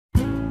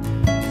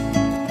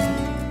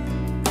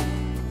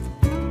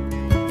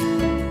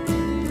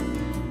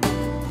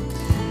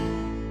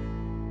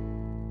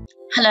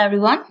Hello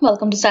everyone,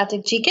 welcome to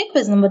Static GK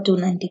quiz number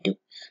 292.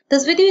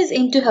 This video is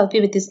aimed to help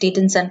you with your state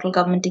and central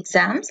government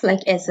exams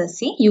like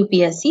SSC,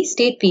 UPSC,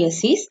 state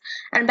PCS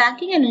and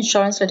banking and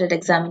insurance related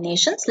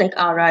examinations like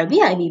RRB,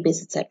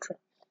 IB-based etc.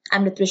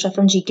 I'm Ritrisha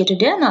from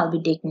GKToday and I'll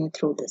be taking you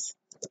through this.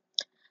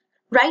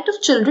 Right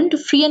of Children to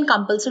Free and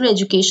Compulsory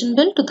Education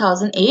Bill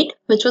 2008,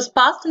 which was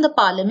passed in the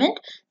Parliament,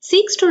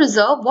 seeks to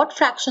reserve what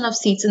fraction of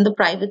seats in the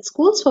private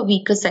schools for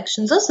weaker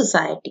sections of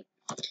society?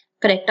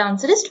 Correct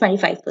answer is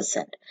 25%.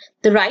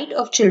 The Right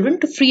of Children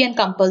to Free and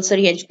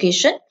Compulsory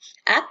Education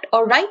Act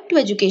or Right to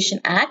Education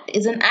Act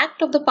is an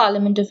act of the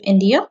Parliament of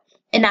India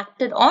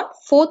enacted on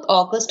 4th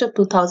August of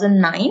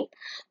 2009,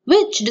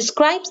 which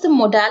describes the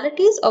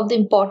modalities of the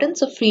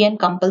importance of free and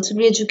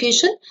compulsory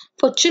education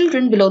for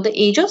children below the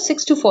age of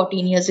 6 to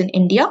 14 years in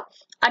India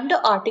under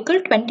Article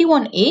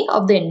 21A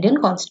of the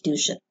Indian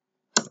Constitution.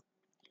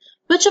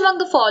 Which among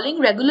the following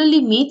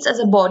regularly meets as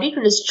a body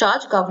to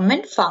discharge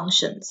government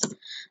functions?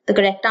 The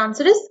correct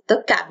answer is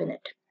the Cabinet.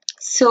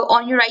 So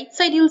on your right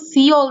side, you'll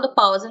see all the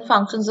powers and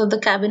functions of the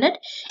Cabinet,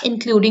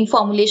 including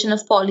formulation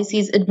of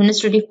policies,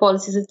 administrative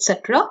policies,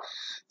 etc.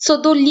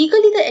 So though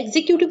legally the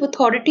executive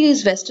authority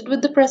is vested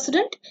with the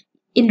President,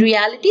 in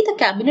reality the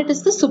Cabinet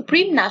is the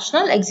supreme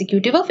national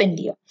executive of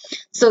India.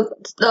 So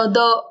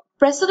the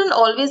President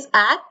always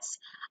acts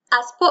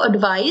as per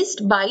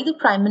advised by the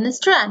Prime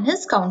Minister and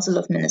his Council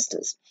of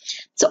Ministers.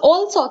 So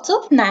all sorts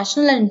of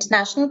national and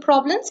international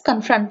problems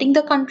confronting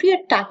the country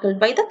are tackled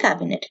by the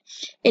Cabinet.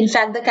 In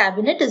fact, the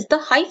Cabinet is the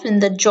hyphen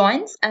that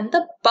joins and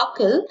the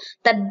buckle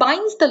that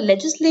binds the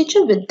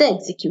legislature with the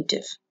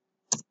executive.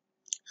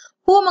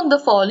 Who among the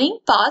following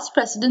past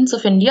presidents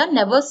of India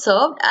never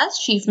served as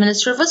Chief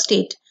Minister of a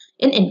state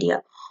in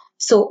India?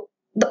 So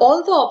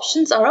all the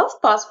options are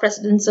of past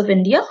presidents of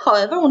India.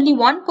 However, only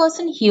one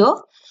person here,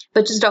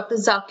 which is Dr.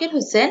 Zakir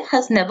Hussain,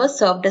 has never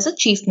served as a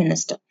Chief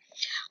Minister.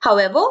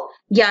 However,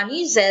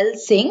 Gyani Zail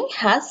Singh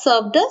has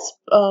served as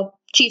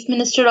Chief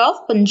Minister of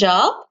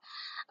Punjab.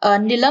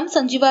 Neelam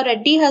Sanjiva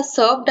Reddy has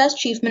served as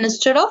Chief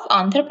Minister of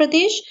Andhra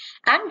Pradesh,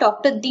 and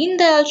Dr. Deen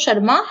Dayal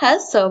Sharma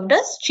has served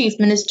as Chief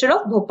Minister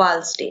of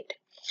Bhopal State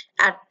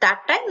at that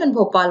time when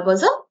Bhopal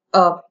was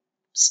a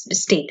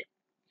state.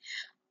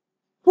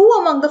 Who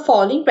among the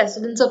following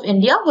presidents of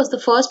India was the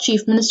first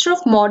Chief Minister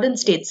of modern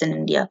states in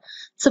India?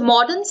 So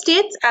modern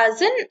states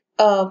as in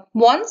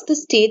once the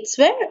states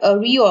were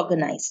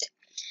reorganized.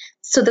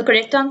 So the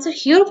correct answer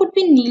here would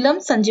be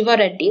Neelam Sanjiva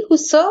Reddy, who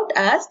served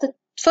as the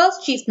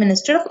first Chief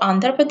Minister of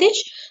Andhra Pradesh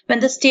when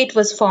the state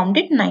was formed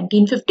in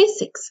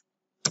 1956.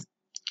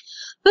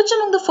 Which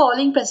among the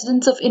following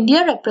presidents of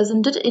India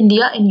represented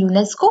India in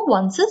UNESCO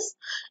once his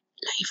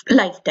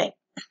lifetime?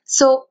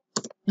 So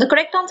the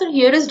correct answer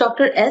here is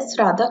Dr. S.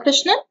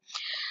 Radhakrishnan.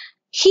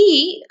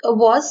 He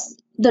was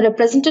the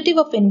representative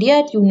of India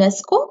at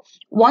UNESCO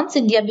once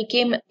India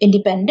became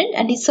independent,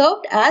 and he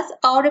served as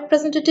our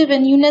representative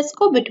in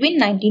UNESCO between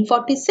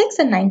 1946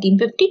 and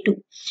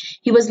 1952.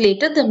 He was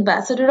later the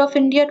ambassador of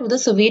India to the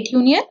Soviet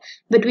Union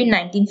between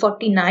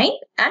 1949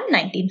 and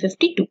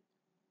 1952.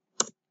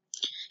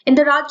 In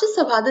the Rajya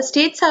Sabha, the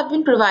states have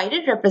been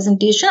provided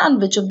representation on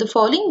which of the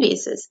following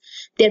basis?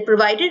 They are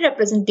provided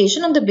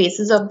representation on the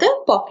basis of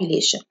their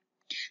population.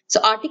 So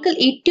Article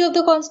 80 of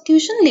the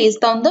Constitution lays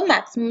down the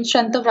maximum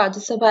strength of Rajya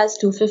Sabha as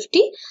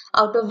 250,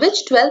 out of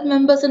which 12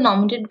 members are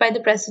nominated by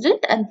the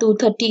President and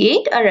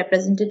 238 are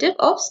representative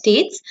of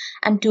states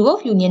and 2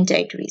 of union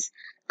territories.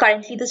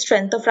 Currently, the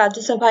strength of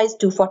Rajya Sabha is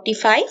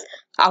 245,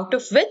 out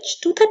of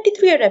which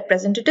 233 are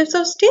representatives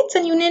of states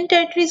and union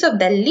territories of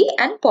Delhi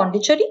and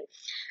Pondicherry,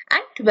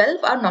 and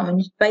 12 are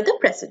nominated by the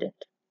President.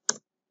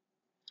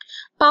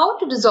 Power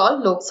to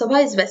dissolve Lok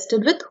Sabha is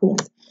vested with whom?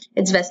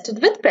 It's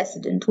vested with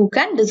President, who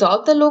can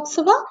dissolve the Lok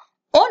Sabha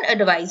on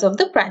advice of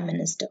the Prime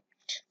Minister.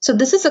 So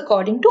this is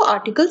according to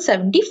Article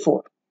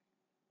 74.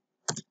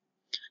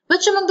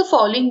 Which among the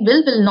following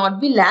bill will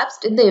not be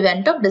lapsed in the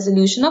event of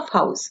dissolution of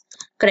House?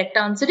 Correct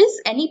answer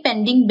is any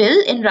pending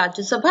bill in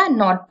Rajya Sabha and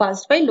not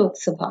passed by Lok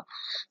Sabha.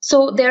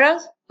 So there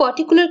are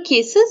particular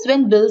cases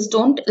when bills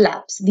don't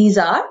lapse. These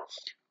are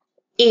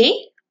A.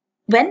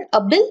 When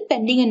a bill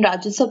pending in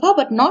Rajya Sabha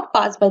but not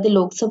passed by the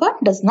Lok Sabha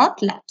does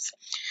not lapse.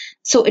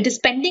 So it is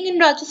pending in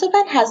Rajya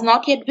Sabha and has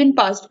not yet been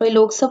passed by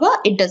Lok Sabha,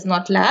 it does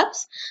not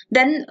lapse.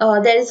 Then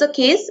there is a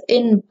case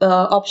in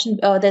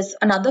there's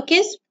another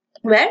case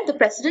where the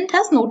President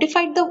has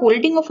notified the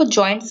holding of a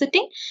joint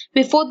sitting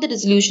before the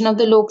dissolution of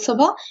the Lok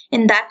Sabha.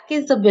 In that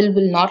case, the bill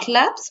will not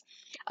lapse.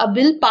 A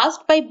bill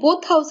passed by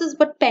both houses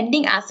but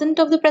pending assent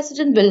of the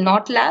President will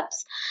not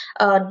lapse.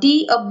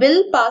 D. A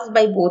bill passed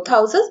by both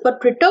houses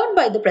but returned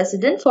by the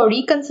President for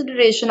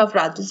reconsideration of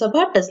Rajya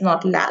Sabha does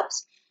not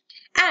lapse.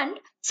 And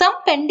some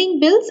pending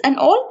bills and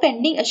all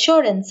pending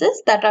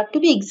assurances that are to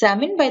be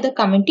examined by the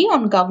Committee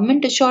on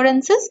Government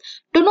Assurances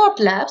do not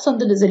lapse on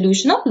the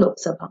dissolution of Lok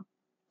Sabha.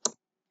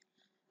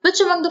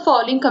 Which among the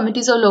following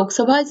committees of Lok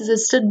Sabha is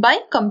assisted by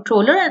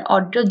Comptroller and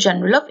Auditor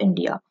General of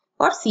India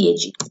or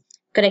CAG?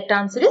 Correct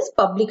answer is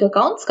Public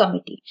Accounts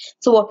Committee.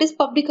 So what is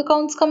Public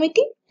Accounts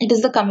Committee? It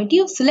is the committee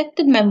of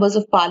selected members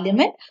of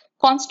Parliament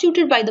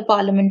constituted by the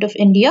Parliament of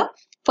India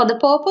for the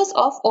purpose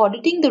of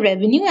auditing the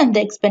revenue and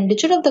the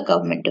expenditure of the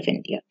Government of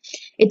India.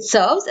 It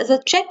serves as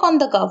a check on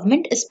the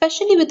government,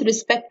 especially with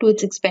respect to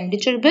its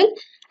expenditure bill,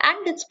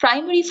 and its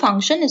primary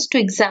function is to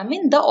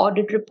examine the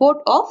audit report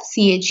of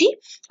CAG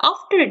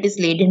after it is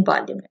laid in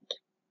Parliament.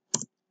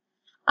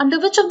 Under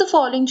which of the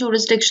following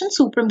jurisdictions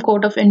Supreme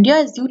Court of India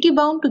is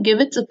duty-bound to give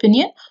its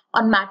opinion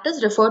on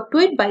matters referred to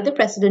it by the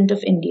President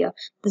of India?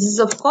 This is,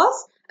 of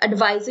course,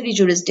 advisory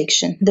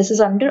jurisdiction. This is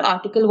under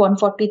Article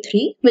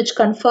 143, which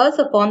confers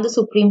upon the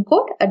Supreme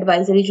Court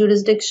advisory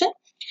jurisdiction.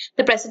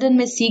 The President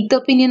may seek the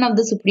opinion of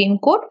the Supreme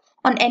Court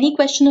on any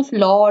question of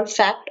law or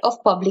fact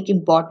of public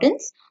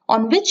importance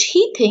on which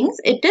he thinks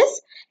it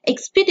is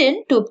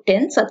expedient to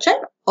obtain such an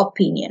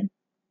opinion.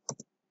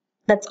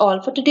 That's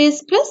all for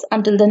today's quiz.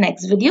 Until the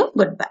next video,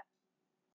 goodbye.